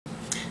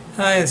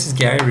Hi, this is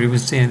Gary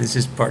Rubinstein. This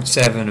is part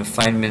 7 of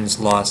Feynman's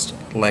Lost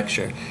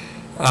Lecture.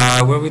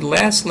 Where we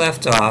last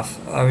left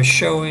off, I was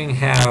showing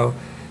how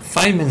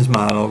Feynman's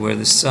model, where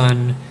the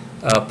sun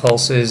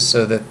pulses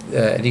so that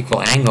at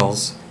equal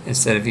angles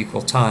instead of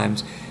equal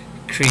times,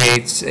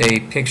 creates a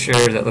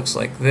picture that looks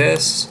like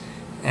this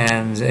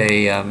and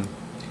a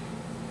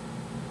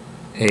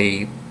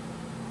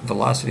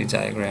velocity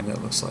diagram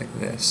that looks like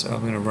this. So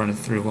I'm going to run it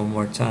through one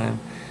more time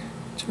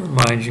to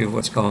remind you of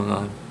what's going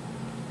on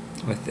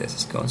with this.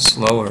 It's going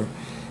slower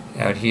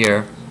out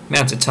here.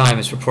 Amount of time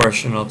is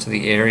proportional to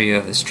the area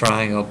of this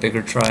triangle.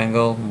 Bigger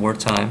triangle, more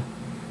time.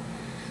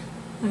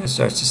 And it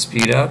starts to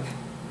speed up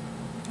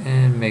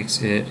and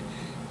makes it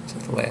to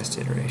the last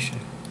iteration.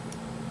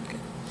 Okay.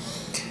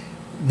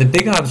 The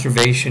big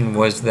observation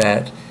was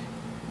that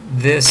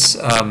this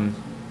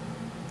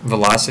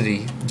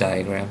velocity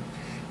diagram,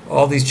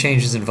 all these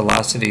changes in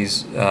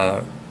velocities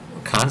are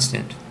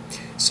constant.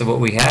 So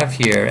what we have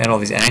here, and all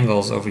these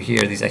angles over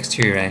here, these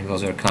exterior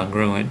angles are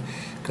congruent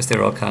because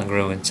they're all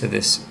congruent to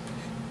this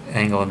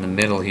angle in the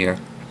middle here.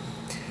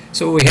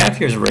 So what we have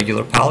here is a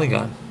regular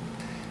polygon.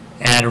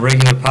 And a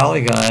regular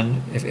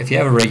polygon, if you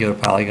have a regular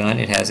polygon,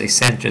 it has a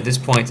center. This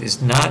point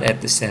is not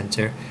at the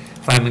center.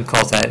 Feynman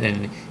calls that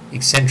an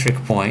eccentric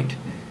point.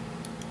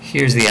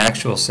 Here's the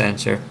actual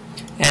center.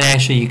 And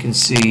actually you can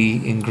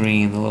see in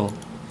green the little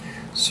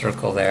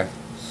circle there.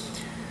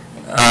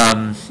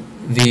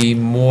 The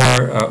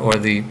more or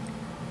the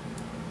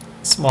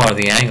smaller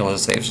the angle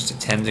is, say it's just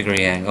a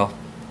 10-degree angle.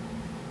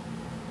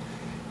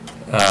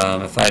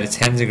 If I had a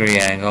 10-degree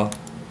angle,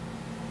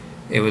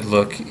 it would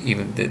look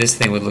even. This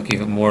thing would look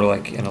even more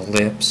like an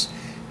ellipse,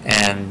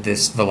 and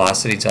this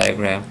velocity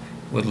diagram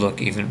would look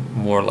even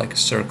more like a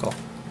circle.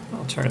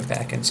 I'll turn it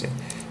back into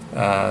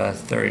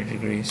 30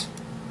 degrees.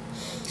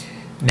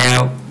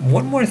 Now,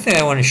 one more thing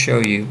I want to show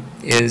you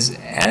is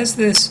as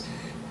this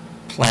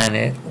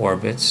planet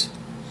orbits,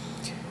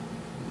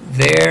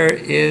 there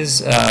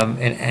is an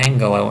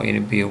angle I want you to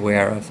be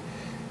aware of.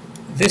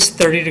 This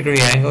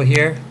 30-degree angle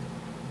here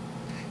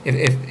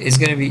is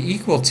going to be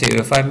equal to,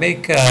 if I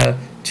make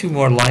two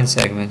more line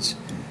segments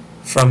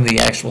from the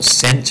actual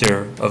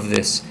center of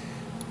this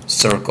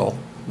circle,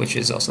 which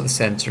is also the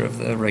center of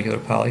the regular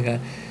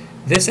polygon,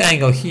 this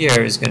angle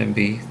here is going to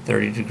be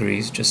 30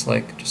 degrees, just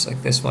like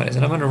this one is.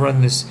 And I'm going to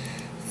run this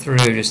through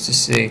just to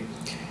see.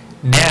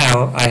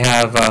 Now I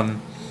have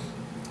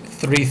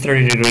three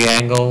 30-degree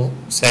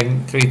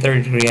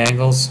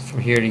angles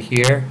from here to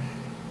here,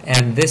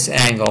 and this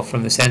angle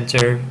from the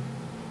center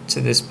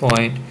to this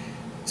point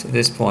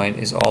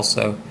is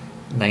also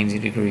 90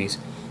 degrees.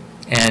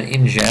 And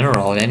in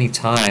general, at any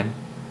time,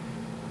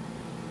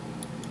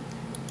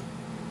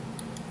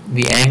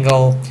 the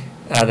angle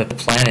that the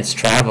planets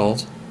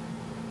traveled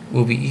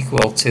will be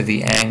equal to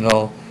the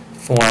angle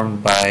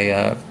formed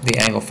by the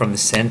angle from the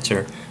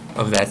center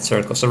of that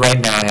circle. So right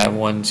now I have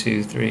 1,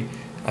 2, 3.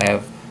 I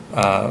have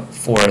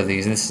 4 of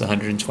these, and this is a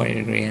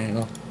 120-degree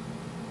angle.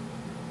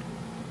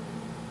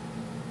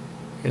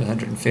 Here's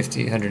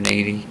 150,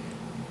 180,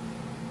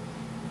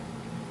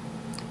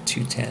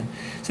 210.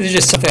 So this is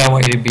just something I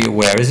want you to be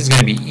aware of. This is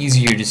going to be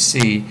easier to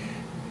see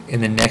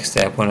in the next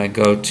step when I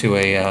go to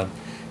an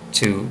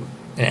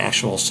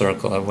actual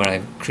circle, when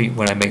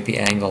I make the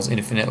angles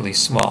infinitely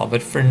small.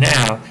 But for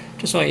now,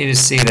 just want you to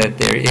see that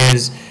there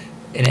is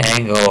an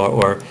angle,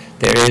 or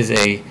there is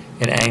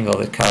an angle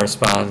that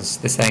corresponds,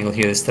 this angle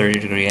here, this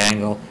 30-degree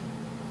angle,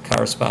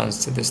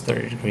 corresponds to this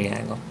 30-degree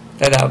angle.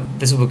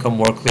 This will become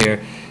more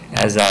clear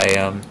as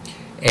I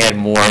add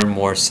more and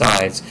more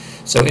sides.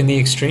 So in the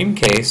extreme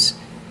case,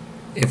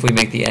 if we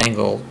make the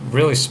angle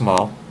really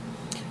small,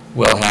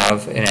 we'll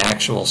have an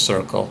actual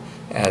circle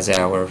as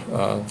our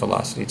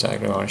velocity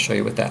diagram. I want to show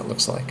you what that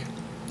looks like.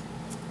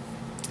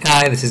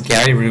 Hi, this is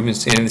Gary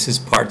Rubinstein, and this is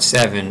part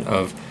 7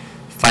 of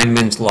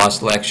Feynman's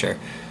Lost Lecture.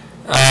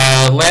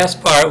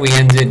 Last part we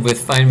ended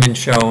with Feynman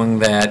showing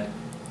that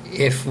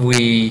if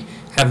we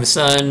have the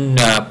sun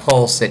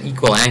pulse at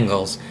equal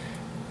angles,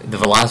 the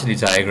velocity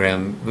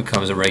diagram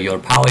becomes a regular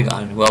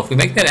polygon. Well, if we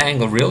make that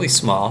angle really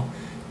small,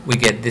 we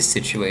get this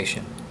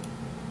situation.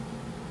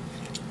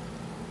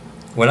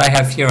 What I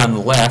have here on the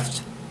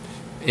left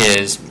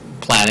is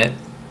planet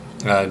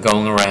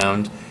going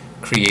around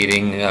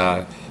creating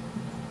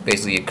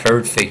basically a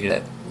curved figure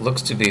that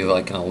looks to be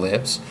like an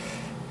ellipse.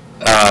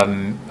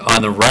 On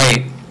the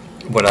right,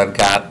 what I've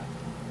got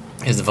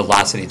is the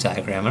velocity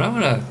diagram, and I'm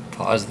going to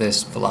pause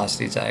this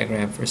velocity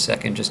diagram for a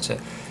second just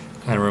to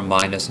kind of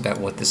remind us about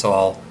what this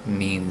all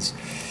means.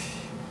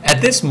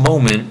 At this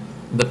moment,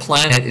 the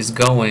planet is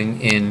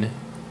going in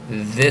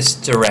this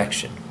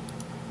direction,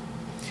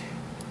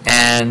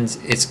 and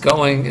it's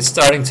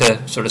starting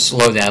to sort of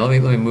slow down.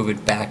 Let me move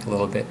it back a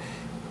little bit.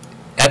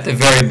 At the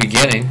very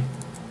beginning,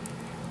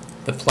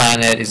 the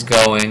planet is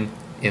going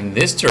in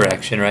this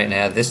direction right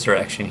now, this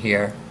direction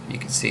here. You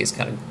can see it's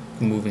kind of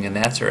moving in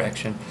that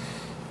direction.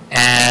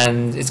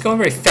 And it's going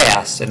very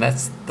fast, and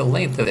that's the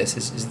length of this,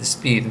 is the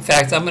speed. In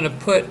fact, I'm going to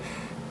put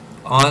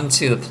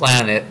onto the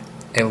planet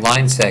a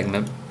line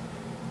segment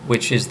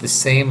which is the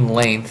same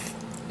length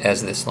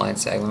as this line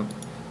segment,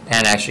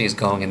 and actually is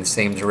going in the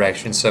same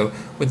direction. So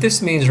what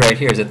this means right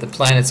here is that the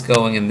planet's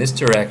going in this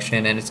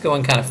direction, and it's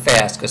going kind of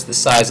fast because the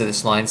size of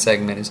this line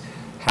segment is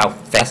how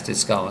fast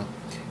it's going.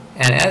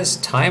 And as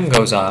time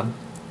goes on,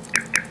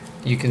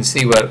 you can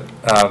see what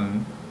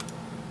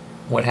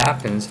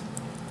happens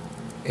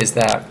is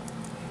that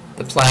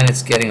the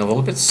planet's getting a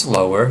little bit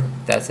slower.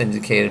 That's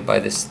indicated by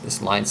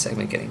this line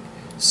segment getting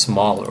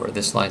smaller, or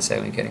this line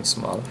segment getting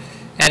smaller.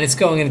 And it's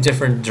going in a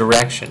different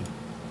direction.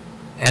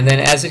 And then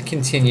as it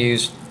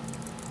continues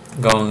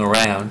going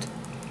around,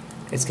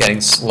 it's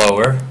getting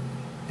slower.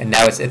 And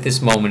now it's at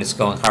this moment it's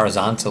going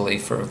horizontally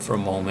for a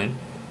moment.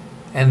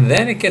 And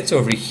then it gets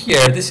over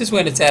here. This is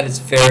when it's at its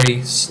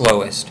very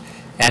slowest.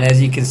 And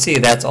as you can see,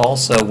 that's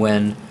also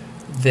when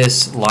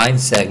this line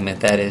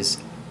segment, that is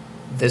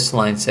this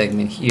line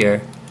segment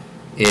here,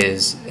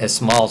 is as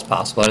small as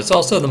possible. And it's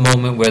also the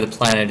moment where the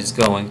planet is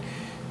going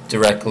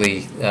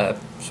directly,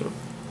 sort of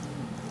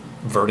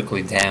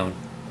vertically down.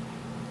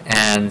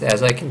 And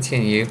as I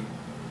continue,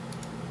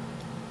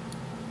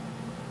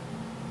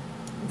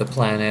 the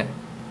planet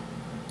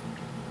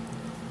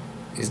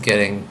is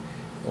getting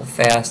a little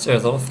faster, a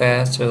little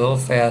faster, a little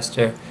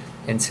faster,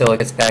 until it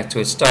gets back to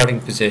its starting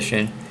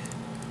position,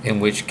 in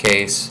which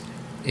case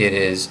it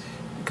is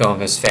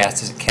going as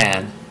fast as it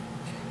can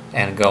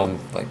and going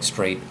like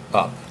straight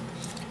up.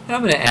 And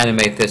I'm going to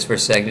animate this for a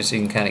second so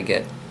you can kind of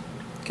get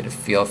a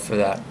feel for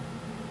that.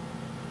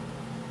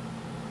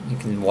 You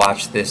can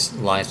watch this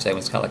line segment.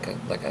 It's kind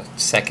of like a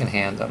second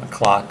hand on a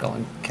clock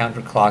going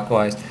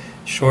counterclockwise.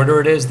 Shorter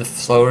it is, the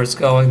slower it's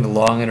going. The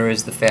longer it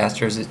is, the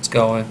faster it's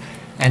going.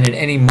 And at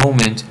any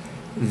moment,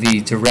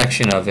 the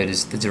direction of it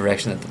is the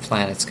direction that the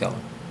planet's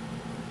going.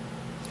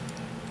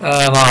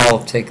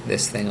 I'll take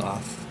this thing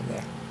off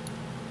there.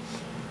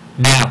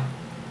 Now,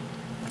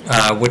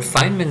 what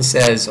Feynman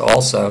says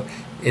also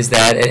is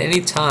that at any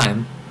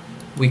time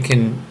we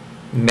can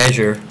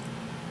measure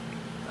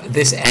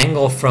this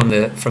angle from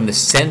the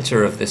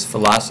center of this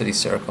velocity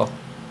circle.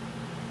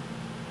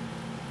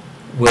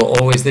 Will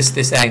always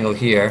this angle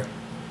here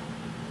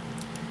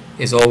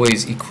is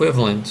always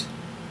equivalent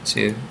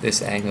to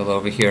this angle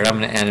over here. I'm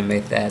going to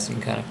animate that so you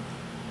can kind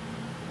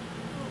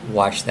of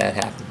watch that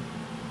happen.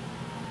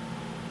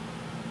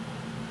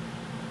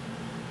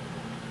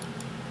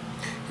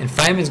 And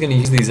Feynman's going to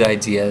use these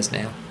ideas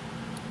now.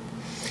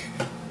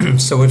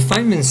 So what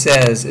Feynman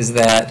says is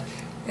that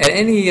at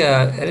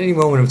any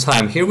moment of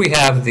time, here we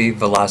have the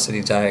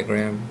velocity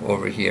diagram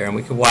over here, and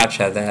we can watch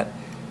how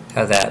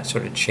that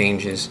sort of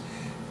changes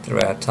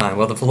throughout time.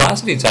 Well, the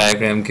velocity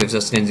diagram gives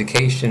us an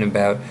indication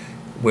about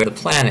where the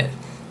planet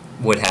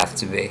would have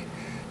to be.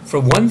 For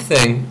one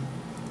thing,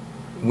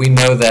 we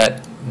know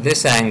that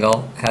this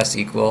angle has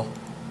to equal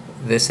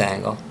this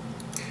angle.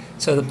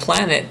 So the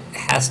planet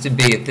has to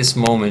be at this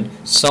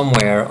moment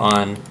somewhere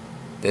on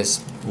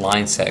this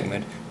line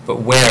segment.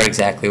 But where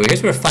exactly? Well,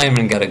 here's where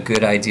Feynman got a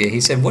good idea. He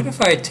said, what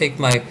if I take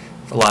my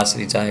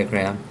velocity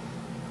diagram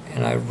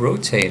and I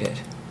rotate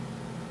it?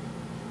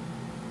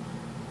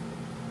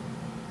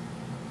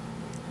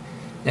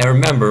 Now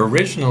remember,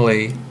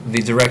 originally the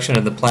direction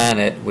of the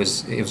planet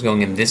was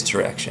going in this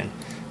direction.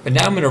 But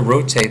now I'm going to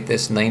rotate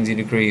this 90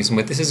 degrees, and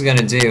what this is going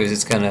to do is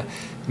it's going to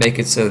make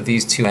it so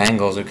these two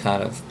angles are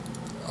kind of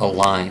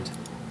aligned.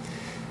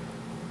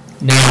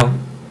 Now,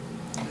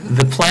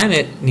 the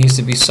planet needs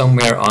to be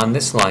somewhere on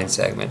this line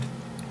segment,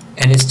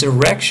 and its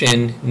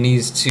direction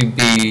needs to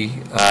be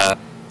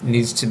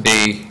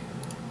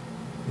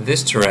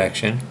this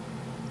direction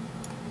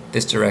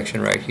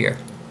right here.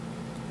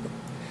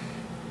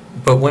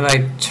 But when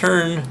I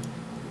turn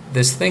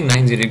this thing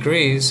 90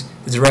 degrees,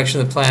 the direction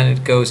the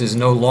planet goes is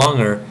no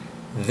longer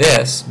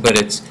this, but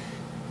it's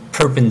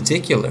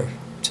perpendicular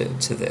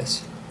to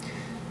this.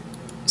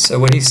 So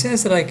what he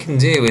says that I can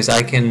do is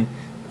I'm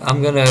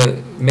going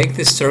to make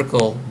this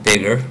circle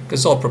bigger, because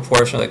it's all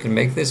proportional. I can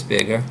make this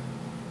bigger.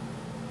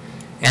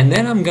 And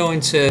then I'm going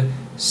to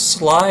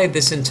slide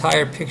this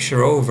entire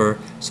picture over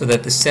so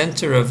that the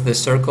center of the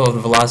circle of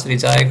the velocity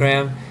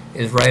diagram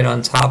is right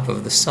on top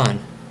of the sun.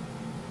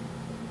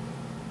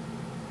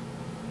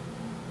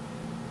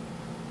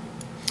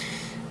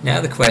 Now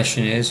the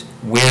question is,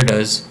 where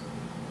does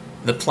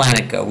the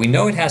planet go? We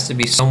know it has to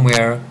be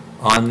somewhere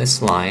on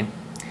this line,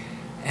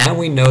 and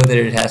we know that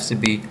it has to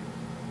be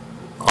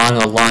on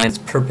a line that's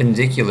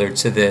perpendicular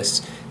to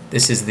this.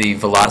 This is the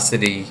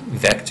velocity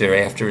vector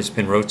after it's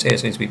been rotated,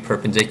 so it needs to be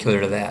perpendicular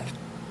to that.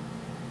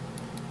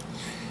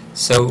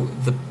 So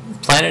the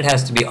planet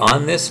has to be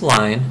on this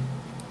line,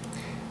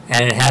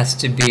 and it has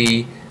to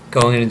be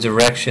going in a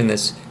direction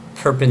that's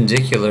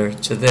perpendicular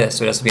to this.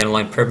 So it has to be on a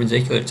line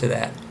perpendicular to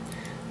that.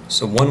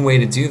 So one way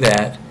to do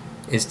that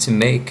is to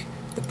make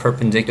the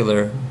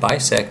perpendicular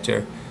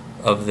bisector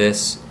of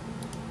this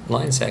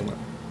line segment.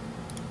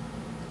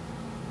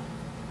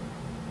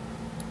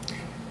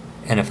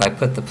 And if I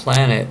put the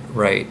planet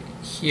right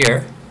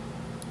here,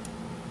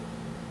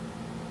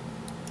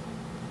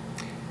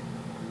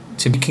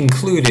 to be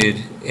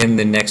concluded in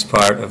the next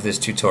part of this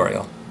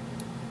tutorial.